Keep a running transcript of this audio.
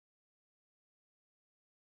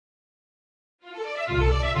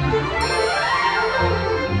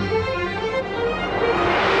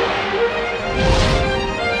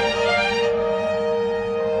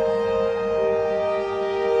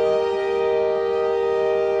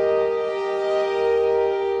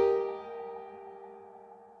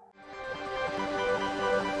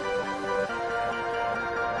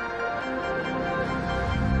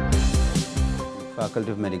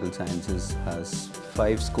Faculty of Medical Sciences has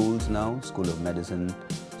 5 schools now: School of Medicine,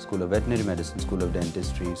 School of Veterinary Medicine, School of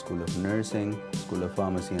Dentistry, School of Nursing, School of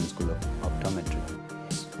Pharmacy and School of Optometry.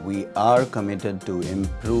 We are committed to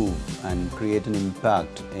improve and create an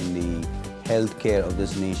impact in the healthcare of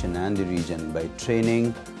this nation and the region by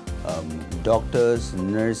training doctors,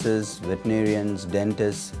 nurses, veterinarians,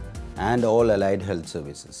 dentists and all allied health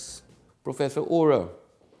services. Professor Oura,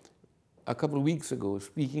 a couple of weeks ago,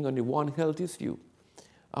 speaking on the One Health issue,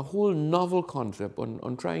 a whole novel concept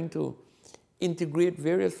on trying to integrate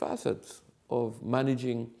various facets of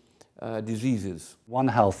managing diseases. One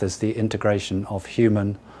Health is the integration of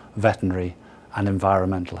human, veterinary and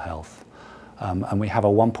environmental health. And we have a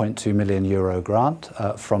 €1.2 million grant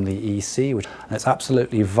from the EC, and it's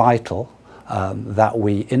absolutely vital that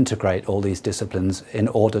we integrate all these disciplines in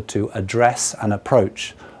order to address and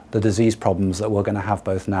approach the disease problems that we're going to have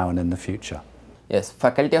both now and in the future. Yes,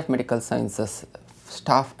 Faculty of Medical Sciences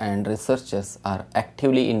staff and researchers are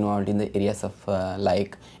actively involved in the areas of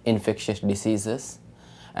like infectious diseases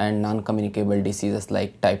and non-communicable diseases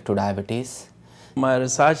like type 2 diabetes. My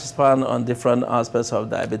research span on different aspects of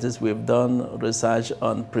diabetes. We've done research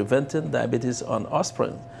on preventing diabetes on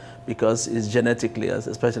offspring because it's genetically,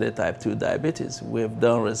 especially type 2 diabetes. We've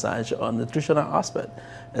done research on nutritional aspect,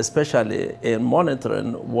 especially in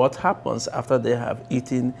monitoring what happens after they have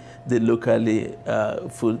eaten the locally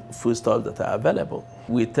foodstuffs that are available.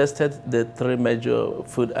 We tested the 3 major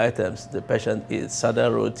food items the patient eats: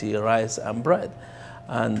 sada, roti, rice, and bread.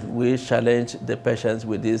 And we challenged the patients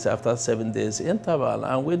with this after 7 days interval,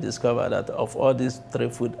 and we discovered that of all these 3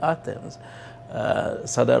 food items,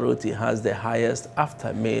 sada roti has the highest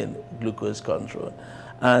after meal glucose control.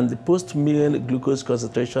 And the post-meal glucose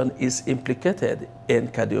concentration is implicated in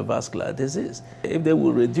cardiovascular disease. If they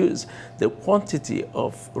will reduce the quantity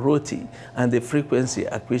of roti and the frequency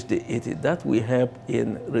at which they eat it, that will help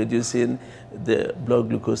in reducing the blood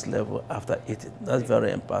glucose level after eating. That's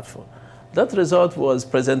very impactful. That result was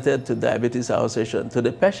presented to Diabetes Association, to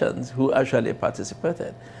the patients who actually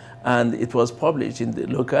participated. And it was published in the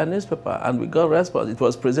local newspaper, and we got response. It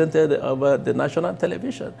was presented over the national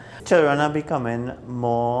television. Children are becoming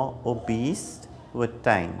more obese with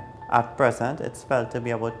time. At present, it's felt to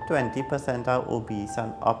be about 20% are obese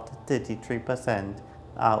and up to 33%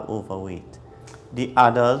 are overweight. The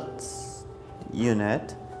adults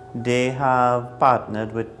unit, they have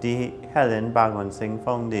partnered with the Helen Bhagwan Singh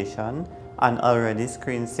Foundation and already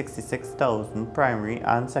screened 66,000 primary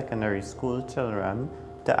and secondary school children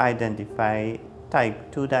to identify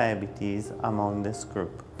type 2 diabetes among this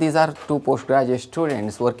group. These are 2 postgraduate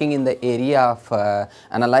students working in the area of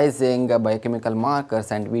analyzing biochemical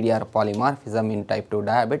markers and VDR polymorphism in type 2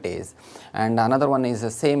 diabetes. And another one is the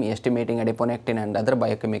same, estimating adiponectin and other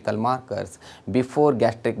biochemical markers before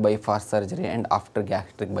gastric bypass surgery and after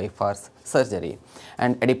gastric bypass surgery.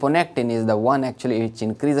 And adiponectin is the one actually which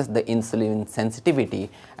increases the insulin sensitivity,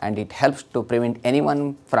 and it helps to prevent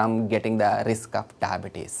anyone from getting the risk of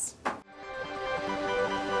diabetes.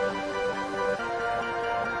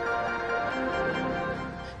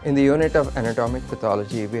 In the unit of anatomic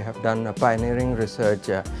pathology, we have done pioneering research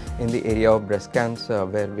in the area of breast cancer,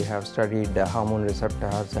 where we have studied hormone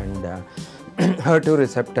receptors and HER2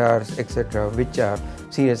 receptors, etc., which are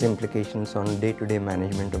serious implications on day-to-day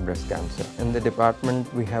management of breast cancer. In the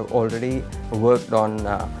department, we have already worked on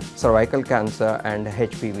cervical cancer and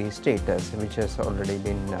HPV status, which has already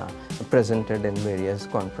been presented in various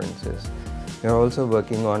conferences. We are also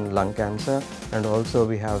working on lung cancer, and also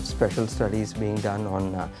we have special studies being done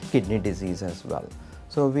on kidney disease as well.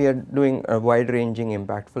 So we are doing a wide-ranging,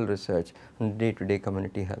 impactful research on day-to-day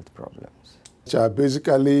community health problems. I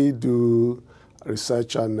basically do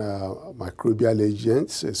research on microbial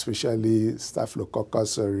agents, especially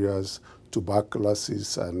Staphylococcus aureus,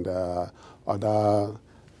 tuberculosis, and other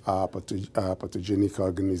pathogenic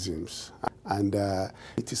organisms. And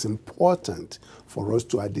it is important for us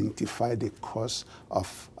to identify the cause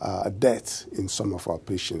of death in some of our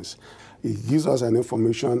patients. It gives us an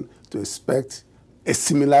information to expect a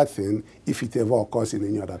similar thing if it ever occurs in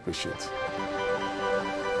any other patient.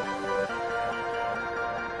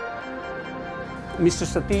 Mr.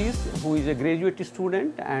 Satish, who is a graduate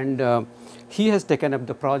student, and he has taken up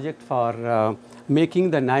the project for making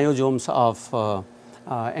the niosomes of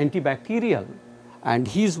antibacterial, and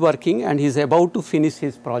he is working and he is about to finish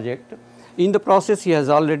his project. In the process, he has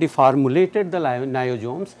already formulated the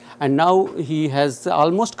niosomes, and now he has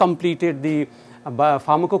almost completed the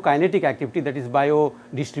pharmacokinetic activity, that is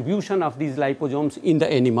biodistribution of these liposomes in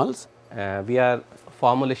the animals. We are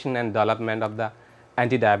formulation and development of the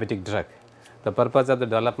anti-diabetic drug. The purpose of the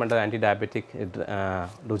development of anti-diabetic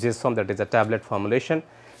loses form, that is a tablet formulation,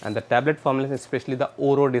 and the tablet formulation, especially the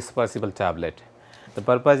orodispersible tablet. The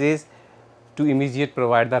purpose is to immediately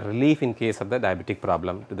provide the relief in case of the diabetic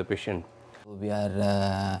problem to the patient. We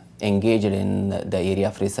are engaged in the area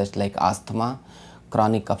of research like asthma,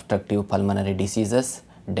 chronic obstructive pulmonary diseases,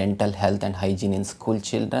 dental health and hygiene in school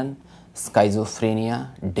children, schizophrenia,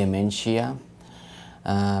 dementia,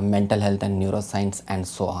 mental health and neuroscience, and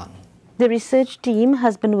so on. The research team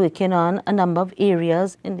has been working on a number of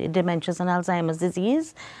areas in the dementias and Alzheimer's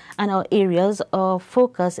disease, and our areas of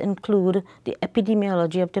focus include the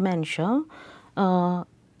epidemiology of dementia,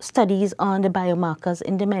 studies on the biomarkers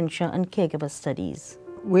in dementia, and caregiver studies.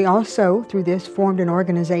 We also, through this, formed an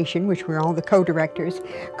organization, which we're all the co-directors,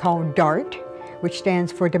 called DART, which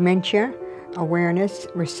stands for Dementia Awareness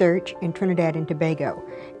Research in Trinidad and Tobago.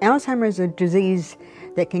 Alzheimer's is a disease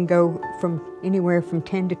that can go from anywhere from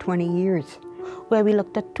 10 to 20 years. Where we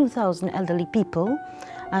looked at 2,000 elderly people,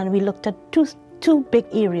 and we looked at two big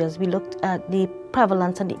areas. We looked at the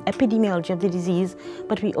prevalence and the epidemiology of the disease,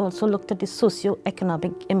 but we also looked at the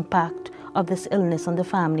socio-economic impact of this illness on the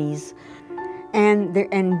families. And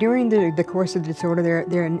during the course of the disorder,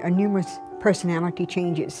 there are numerous personality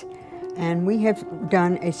changes. And we have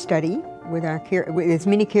done a study with as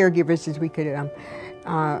many caregivers as we could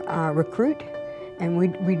recruit, and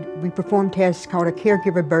we performed tests called a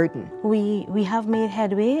caregiver burden. We have made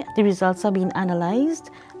headway. The results are being analyzed,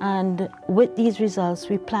 and with these results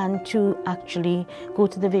we plan to actually go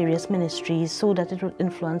to the various ministries so that it will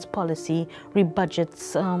influence policy,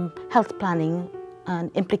 rebudgets, health planning,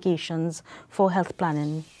 and implications for health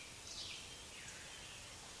planning.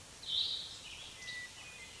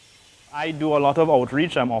 I do a lot of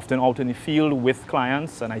outreach. I'm often out in the field with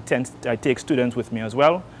clients, and I take students with me as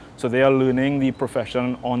well. So they are learning the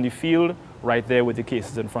profession on the field right there with the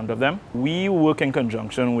cases in front of them. We work in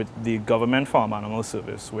conjunction with the government farm animal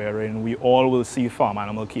service, wherein we all will see farm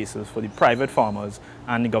animal cases for the private farmers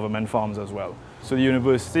and the government farms as well. So the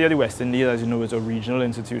University of the West Indies, as you know, is a regional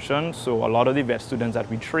institution, so a lot of the vet students that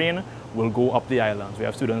we train will go up the islands. We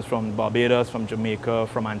have students from Barbados, from Jamaica,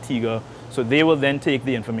 from Antigua, so they will then take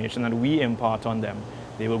the information that we impart on them.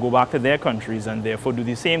 They will go back to their countries and therefore do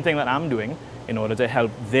the same thing that I'm doing in order to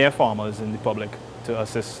help their farmers and the public to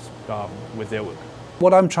assist with their work.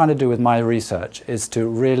 What I'm trying to do with my research is to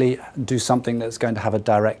really do something that's going to have a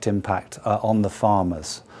direct impact on the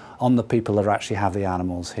farmers, on the people that actually have the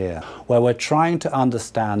animals here, where we're trying to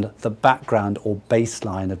understand the background or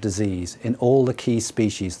baseline of disease in all the key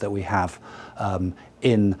species that we have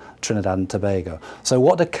in Trinidad and Tobago. So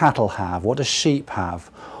what do cattle have, what do sheep have,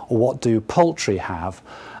 or what do poultry have?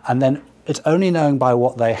 And then it's only knowing by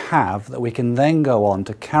what they have that we can then go on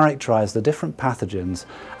to characterize the different pathogens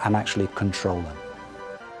and actually control them.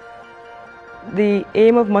 The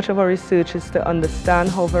aim of much of our research is to understand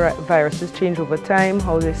how viruses change over time,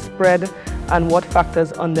 how they spread, and what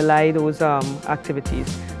factors underlie those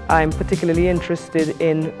activities. I'm particularly interested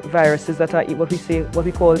in viruses that are what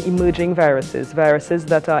we call emerging viruses, viruses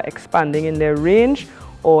that are expanding in their range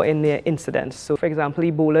or in their incidence. So, for example,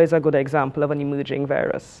 Ebola is a good example of an emerging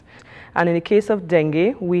virus. And in the case of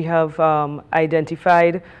dengue, we have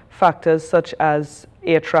identified factors such as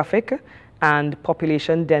air traffic and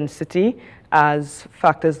population density as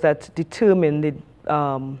factors that determine the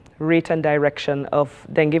rate and direction of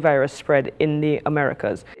dengue virus spread in the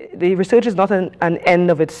Americas. The research is not an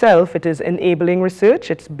end of itself, it is enabling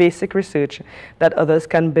research, it's basic research that others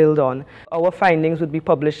can build on. Our findings would be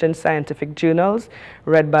published in scientific journals,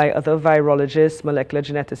 read by other virologists, molecular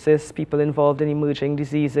geneticists, people involved in emerging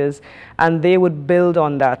diseases, and they would build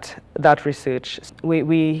on that research.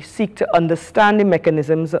 We seek to understand the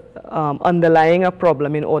mechanisms underlying a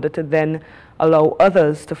problem in order to then allow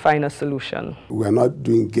others to find a solution. We're not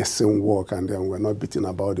doing guessing work, and then we're not beating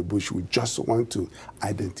about the bush. We just want to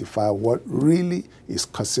identify what really is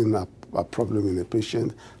causing a problem in the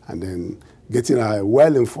patient, and then getting a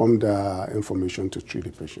well-informed information to treat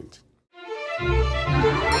the patient.